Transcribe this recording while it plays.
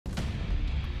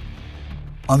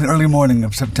On the early morning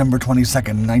of September 22,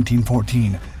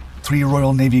 1914, 3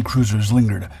 Royal Navy cruisers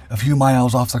lingered a few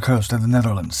miles off the coast of the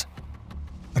Netherlands.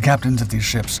 The captains of these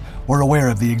ships were aware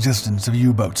of the existence of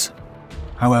U-boats.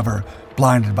 However,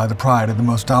 blinded by the pride of the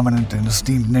most dominant and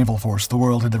esteemed naval force the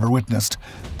world had ever witnessed,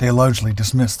 they largely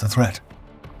dismissed the threat.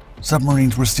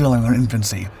 Submarines were still in their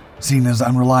infancy, seen as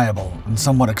unreliable and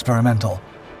somewhat experimental.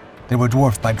 They were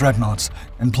dwarfed by dreadnoughts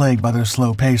and plagued by their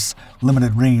slow pace,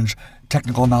 limited range,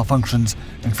 technical malfunctions,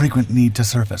 and frequent need to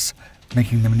surface,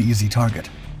 making them an easy target.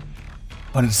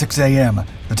 But at 6 a.m.,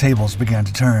 the tables began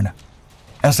to turn.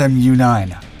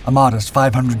 SMU-9, a modest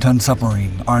 500-ton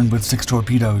submarine armed with 6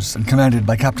 torpedoes and commanded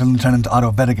by Kapitänleutnant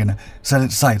Otto Weddigen, set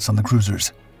its sights on the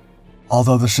cruisers.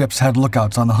 Although the ships had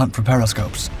lookouts on the hunt for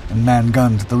periscopes and manned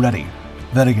guns at the ready,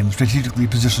 Weddigen strategically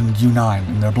positioned U-9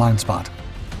 in their blind spot.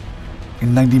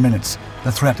 In 90 minutes,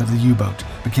 the threat of the U-boat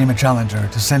became a challenger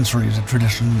to centuries of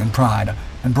tradition and pride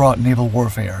and brought naval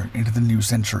warfare into the new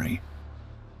century.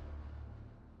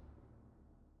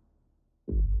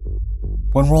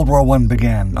 When World War I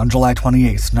began on July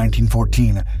 28,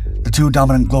 1914, the 2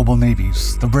 dominant global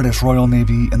navies, the British Royal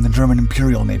Navy and the German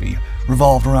Imperial Navy,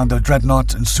 revolved around the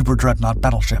dreadnought and super dreadnought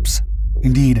battleships.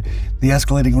 Indeed, the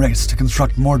escalating race to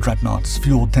construct more dreadnoughts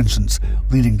fueled tensions,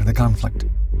 leading to the conflict.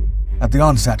 At the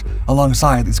onset,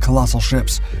 alongside these colossal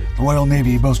ships, the Royal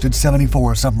Navy boasted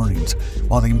 74 submarines,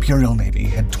 while the Imperial Navy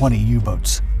had 20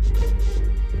 U-boats.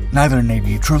 Neither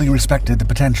navy truly respected the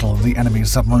potential of the enemy's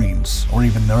submarines, or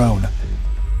even their own.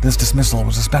 This dismissal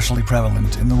was especially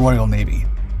prevalent in the Royal Navy.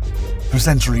 For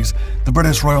centuries, the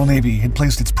British Royal Navy had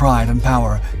placed its pride and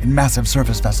power in massive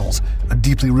surface vessels, a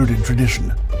deeply rooted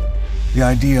tradition. The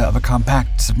idea of a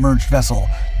compact, submerged vessel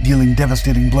dealing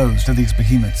devastating blows to these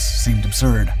behemoths seemed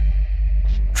absurd.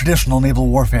 Traditional naval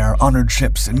warfare honored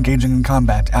ships engaging in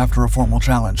combat after a formal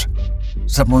challenge.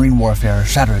 Submarine warfare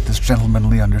shattered this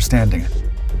gentlemanly understanding.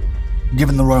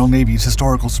 Given the Royal Navy's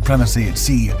historical supremacy at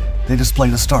sea, they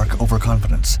displayed a stark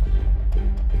overconfidence.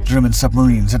 German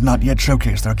submarines had not yet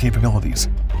showcased their capabilities.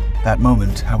 That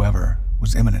moment, however,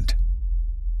 was imminent.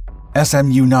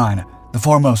 SMU-9, the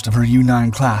foremost of her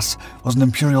U-9 class, was an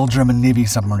Imperial German Navy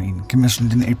submarine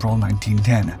commissioned in April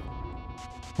 1910.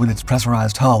 With its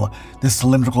pressurized hull, this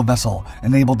cylindrical vessel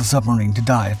enabled the submarine to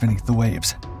dive beneath the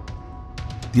waves.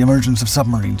 The emergence of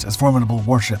submarines as formidable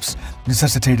warships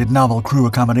necessitated novel crew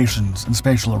accommodations and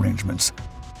spatial arrangements.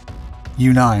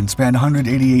 U-9 spanned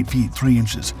 188 feet 3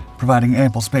 inches, providing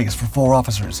ample space for 4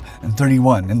 officers and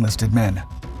 31 enlisted men.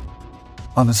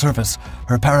 On the surface,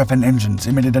 her paraffin engines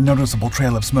emitted a noticeable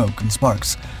trail of smoke and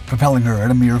sparks, propelling her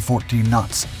at a mere 14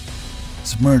 knots.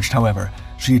 Submerged, however,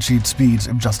 she achieved speeds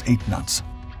of just 8 knots.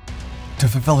 To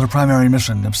fulfill her primary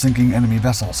mission of sinking enemy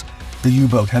vessels, the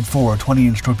U-boat had 4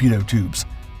 20-inch torpedo tubes,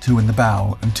 2 in the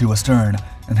bow and 2 astern,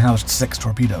 and housed 6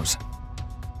 torpedoes.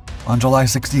 On July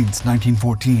 16,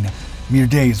 1914, mere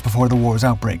days before the war's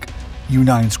outbreak,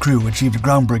 U-9's crew achieved a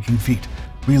groundbreaking feat,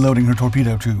 reloading her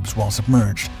torpedo tubes while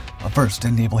submerged, a first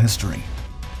in naval history.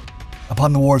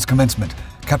 Upon the war's commencement,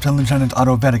 Kapitänleutnant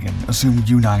Otto Weddigen assumed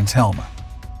U-9's helm.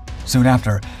 Soon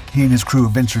after, he and his crew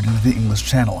ventured into the English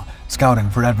Channel, scouting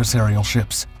for adversarial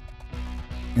ships.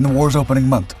 In the war's opening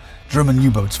month, German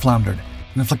U-boats floundered,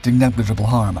 inflicting negligible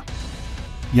harm.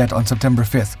 Yet on September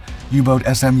 5th, U-boat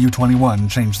SMU-21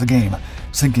 changed the game,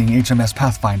 sinking HMS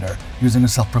Pathfinder using a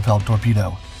self-propelled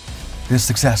torpedo. This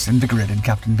success invigorated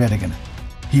Captain Weddigen.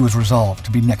 He was resolved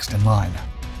to be next in line.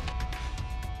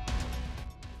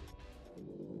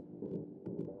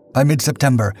 By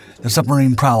mid-September, the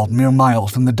submarine prowled mere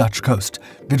miles from the Dutch coast,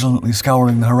 vigilantly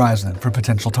scouring the horizon for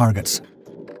potential targets.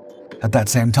 At that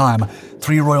same time,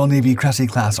 3 Royal Navy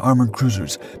Cressy-class armored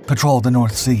cruisers patrolled the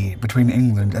North Sea between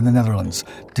England and the Netherlands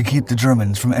to keep the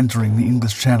Germans from entering the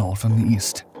English Channel from the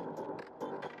east.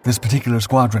 This particular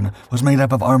squadron was made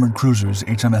up of armored cruisers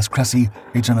HMS Cressy,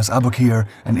 HMS Aboukir,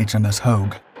 and HMS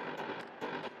Hogue.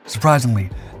 Surprisingly,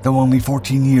 though only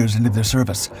 14 years into their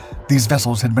service, these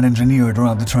vessels had been engineered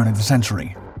around the turn of the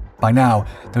century. By now,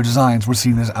 their designs were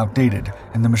seen as outdated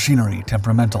and the machinery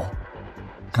temperamental.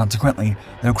 Consequently,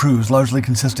 their crews largely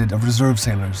consisted of reserve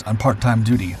sailors on part-time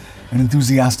duty and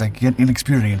enthusiastic yet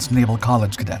inexperienced naval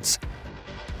college cadets.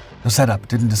 The setup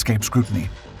didn't escape scrutiny.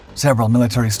 Several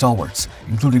military stalwarts,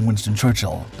 including Winston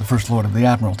Churchill, the First Lord of the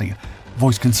Admiralty,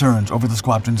 voiced concerns over the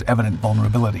squadron's evident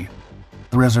vulnerability.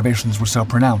 The reservations were so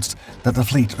pronounced that the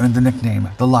fleet earned the nickname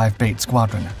the Live Bait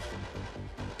Squadron.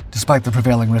 Despite the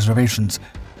prevailing reservations,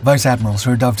 Vice Admiral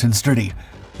Sir Doveton Sturdy,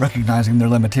 recognizing their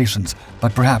limitations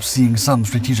but perhaps seeing some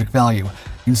strategic value,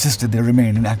 insisted they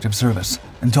remain in active service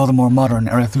until the more modern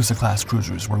Arethusa-class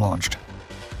cruisers were launched.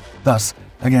 Thus,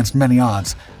 Against many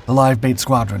odds, the live bait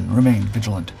squadron remained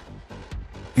vigilant.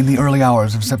 In the early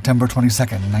hours of September 22,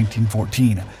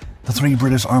 1914, the three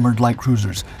British armored light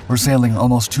cruisers were sailing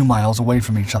almost 2 miles away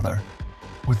from each other.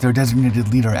 With their designated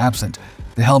leader absent,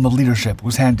 the helm of leadership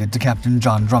was handed to Captain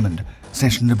John Drummond,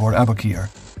 stationed aboard Aboukir.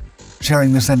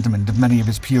 Sharing the sentiment of many of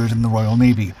his peers in the Royal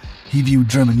Navy, he viewed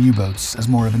German U-boats as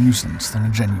more of a nuisance than a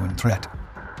genuine threat.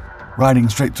 Riding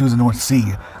straight through the North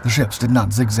Sea, the ships did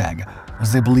not zigzag,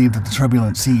 as they believed that the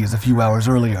turbulent seas a few hours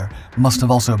earlier must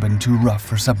have also been too rough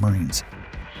for submarines.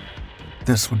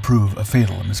 This would prove a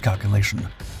fatal miscalculation.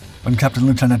 When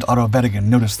Kapitänleutnant Otto Weddigen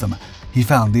noticed them, he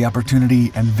found the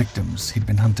opportunity and victims he'd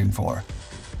been hunting for.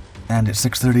 And at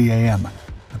 6:30 a.m.,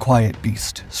 a quiet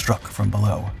beast struck from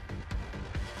below.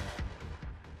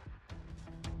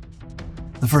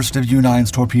 The first of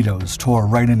U-9's torpedoes tore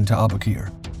right into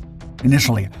Aboukir.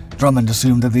 Initially, Drummond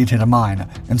assumed that they'd hit a mine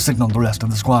and signaled the rest of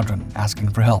the squadron,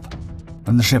 asking for help.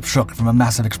 When the ship shook from a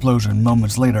massive explosion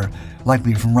moments later,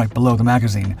 likely from right below the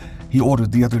magazine, he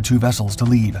ordered the other 2 vessels to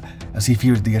leave, as he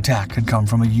feared the attack had come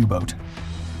from a U-boat.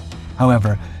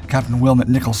 However, Captain Wilmot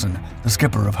Nicholson, the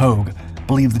skipper of Hogue,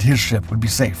 believed that his ship would be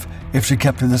safe if she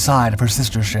kept to the side of her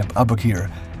sister ship,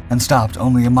 Aboukir, and stopped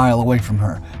only a mile away from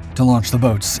her to launch the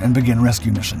boats and begin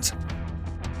rescue missions.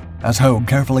 As Hogue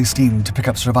carefully steamed to pick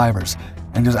up survivors,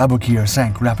 and as Aboukir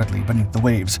sank rapidly beneath the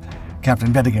waves,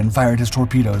 Captain Weddigen fired his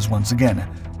torpedoes once again,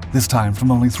 this time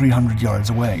from only 300 yards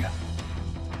away.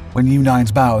 When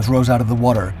U-9's bows rose out of the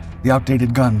water, the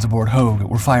outdated guns aboard Hogue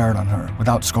were fired on her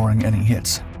without scoring any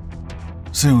hits.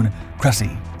 Soon,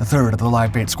 Cressy, the third of the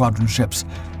live bait squadron ships,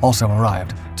 also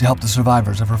arrived to help the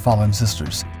survivors of her fallen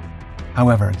sisters.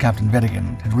 However, Captain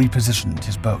Weddigen had repositioned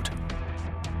his boat.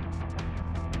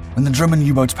 When the German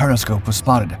U-boat's periscope was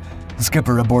spotted, the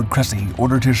skipper aboard Cressy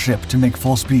ordered his ship to make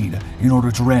full speed in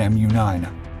order to ram U-9.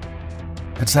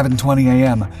 At 7:20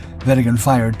 a.m., Weddigen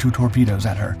fired 2 torpedoes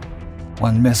at her.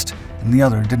 One missed, and the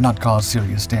other did not cause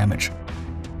serious damage.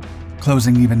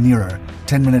 Closing even nearer,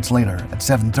 10 minutes later, at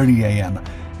 7:30 a.m.,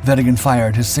 Weddigen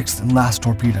fired his 6th and last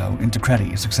torpedo into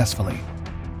Cressy successfully.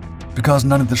 Because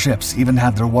none of the ships even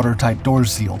had their watertight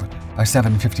doors sealed, by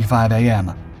 7:55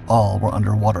 a.m., all were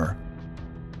underwater.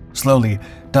 Slowly,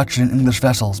 Dutch and English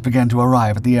vessels began to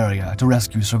arrive at the area to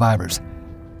rescue survivors.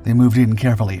 They moved in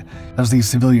carefully, as these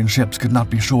civilian ships could not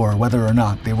be sure whether or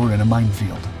not they were in a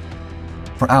minefield.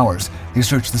 For hours, they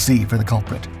searched the sea for the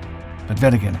culprit. But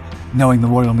Weddigen, knowing the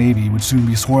Royal Navy would soon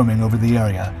be swarming over the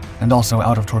area, and also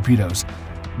out of torpedoes,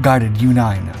 guided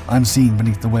U-9, unseen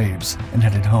beneath the waves, and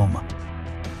headed home.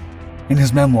 In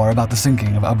his memoir about the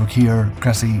sinking of Aboukir,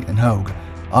 Cressy, and Hogue,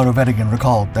 Otto Weddigen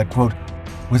recalled that, quote,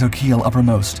 "With her keel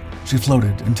uppermost, she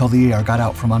floated until the air got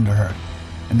out from under her,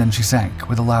 and then she sank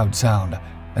with a loud sound,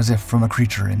 as if from a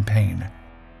creature in pain."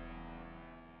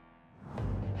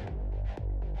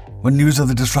 When news of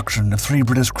the destruction of 3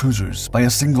 British cruisers by a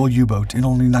single U-boat in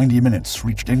only 90 minutes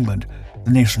reached England,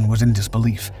 the nation was in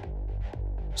disbelief.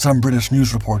 Some British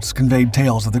news reports conveyed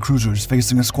tales of the cruisers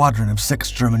facing a squadron of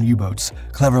 6 German U-boats,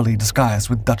 cleverly disguised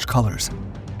with Dutch colors.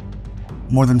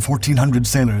 More than 1,400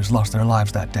 sailors lost their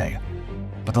lives that day,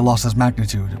 but the loss's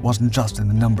magnitude wasn't just in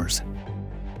the numbers.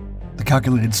 The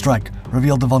calculated strike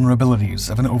revealed the vulnerabilities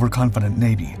of an overconfident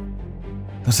navy.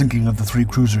 The sinking of the 3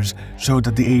 cruisers showed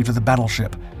that the age of the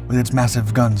battleship, with its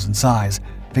massive guns and size,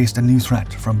 faced a new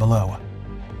threat from below.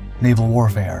 Naval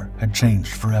warfare had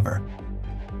changed forever.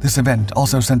 This event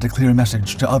also sent a clear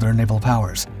message to other naval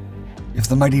powers. If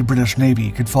the mighty British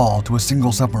Navy could fall to a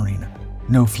single submarine,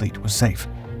 no fleet was safe.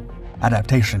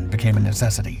 Adaptation became a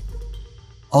necessity.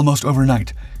 Almost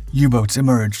overnight, U-boats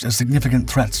emerged as significant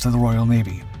threats to the Royal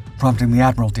Navy, prompting the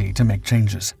Admiralty to make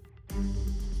changes.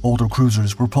 Older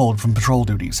cruisers were pulled from patrol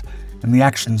duties, and the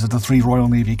actions of the 3 Royal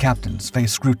Navy captains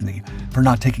faced scrutiny for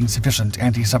not taking sufficient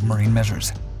anti-submarine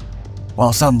measures.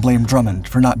 While some blamed Drummond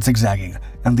for not zigzagging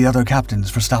and the other captains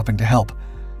for stopping to help,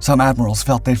 some admirals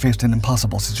felt they faced an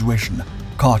impossible situation,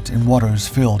 caught in waters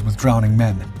filled with drowning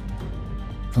men.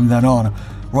 From then on,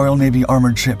 Royal Navy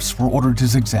armored ships were ordered to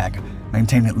zigzag,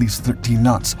 maintain at least 13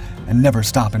 knots, and never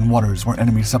stop in waters where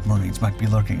enemy submarines might be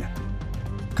lurking.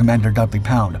 Commander Dudley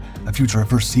Pound, a future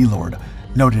First Sea Lord,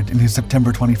 noted in his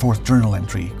September 24th journal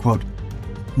entry, quote,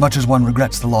 "Much as one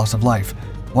regrets the loss of life,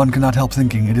 one cannot help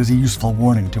thinking it is a useful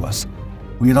warning to us.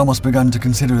 We had almost begun to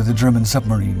consider the German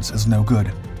submarines as no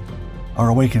good. Our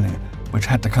awakening, which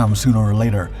had to come sooner or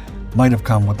later, might have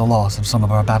come with the loss of some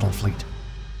of our battle fleet."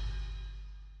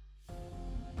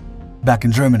 Back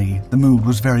in Germany, the mood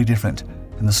was very different,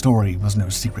 and the story was no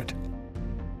secret.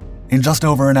 In just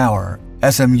over an hour,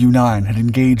 SMU-9 had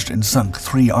engaged and sunk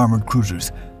 3 armored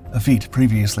cruisers, a feat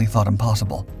previously thought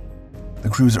impossible. The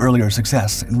crew's earlier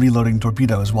success in reloading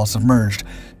torpedoes while submerged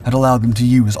had allowed them to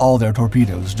use all their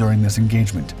torpedoes during this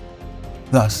engagement.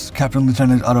 Thus,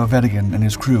 Kapitänleutnant Otto Weddigen and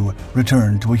his crew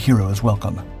returned to a hero's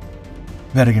welcome.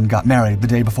 Weddigen got married the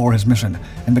day before his mission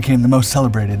and became the most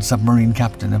celebrated submarine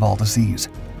captain of all the seas.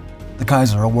 The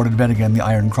Kaiser awarded Weddigen the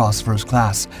Iron Cross First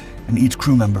Class, and each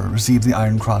crew member received the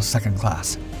Iron Cross Second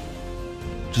Class.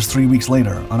 Just 3 weeks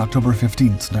later, on October 15,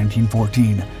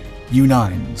 1914,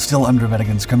 U-9, still under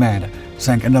Weddigen's command,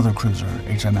 sank another cruiser,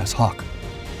 HMS Hawk.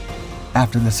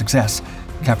 After this success,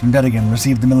 Captain Weddigen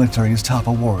received the military's top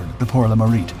award, the Pour le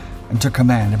Mérite, and took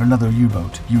command of another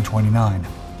U-boat, U-29.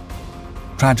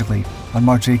 Tragically, on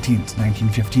March 18,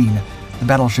 1915, the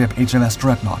battleship HMS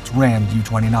Dreadnoughts rammed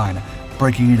U-29,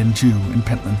 breaking it in two in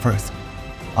Pentland Firth.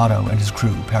 Otto and his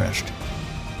crew perished.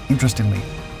 Interestingly,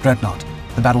 Dreadnought,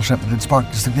 the battleship that had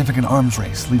sparked a significant arms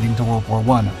race leading to World War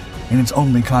I, in its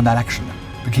only combat action,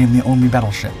 became the only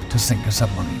battleship to sink a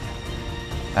submarine.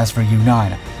 As for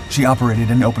U-9, she operated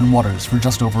in open waters for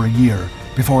just over a year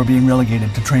before being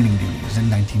relegated to training duties in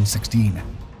 1916.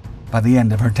 By the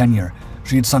end of her tenure,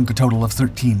 she had sunk a total of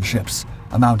 13 ships,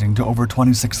 amounting to over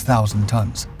 26,000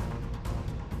 tons.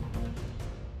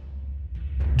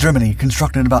 Germany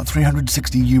constructed about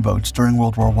 360 U-boats during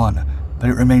World War I, but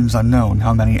it remains unknown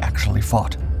how many actually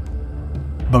fought.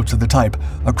 Boats of the type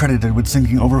are credited with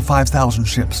sinking over 5,000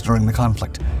 ships during the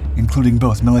conflict, including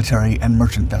both military and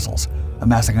merchant vessels,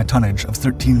 amassing a tonnage of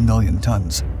 13 million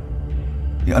tons.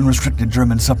 The unrestricted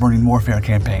German submarine warfare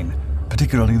campaign,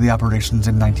 particularly the operations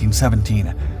in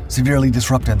 1917, severely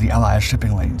disrupted the Allies'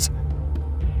 shipping lanes.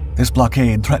 This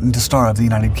blockade threatened to starve the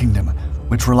United Kingdom,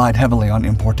 which relied heavily on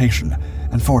importation,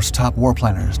 and forced top war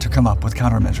planners to come up with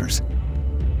countermeasures.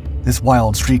 This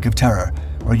wild streak of terror,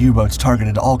 where U-boats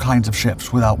targeted all kinds of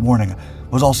ships without warning,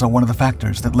 was also one of the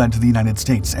factors that led to the United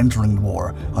States entering the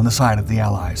war on the side of the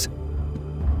Allies.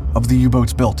 Of the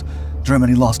U-boats built,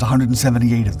 Germany lost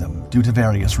 178 of them due to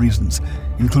various reasons,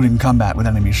 including combat with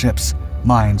enemy ships,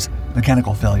 mines,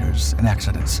 mechanical failures, and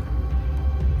accidents.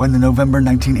 When the November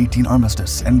 1918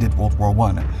 armistice ended World War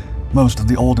I, most of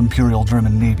the old Imperial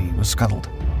German Navy was scuttled.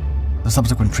 The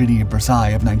subsequent Treaty of Versailles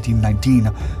of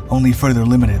 1919 only further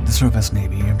limited the surface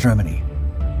navy of Germany.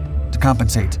 To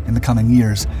compensate, in the coming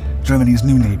years, Germany's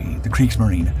new navy, the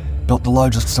Kriegsmarine, built the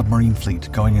largest submarine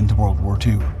fleet going into World War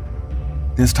II.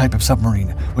 This type of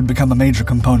submarine would become a major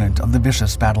component of the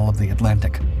vicious Battle of the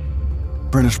Atlantic.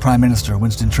 British Prime Minister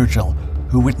Winston Churchill,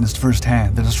 who witnessed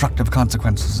firsthand the destructive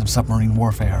consequences of submarine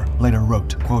warfare, later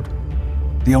wrote, quote,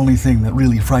 "The only thing that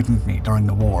really frightened me during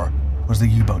the war was the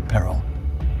U-boat peril.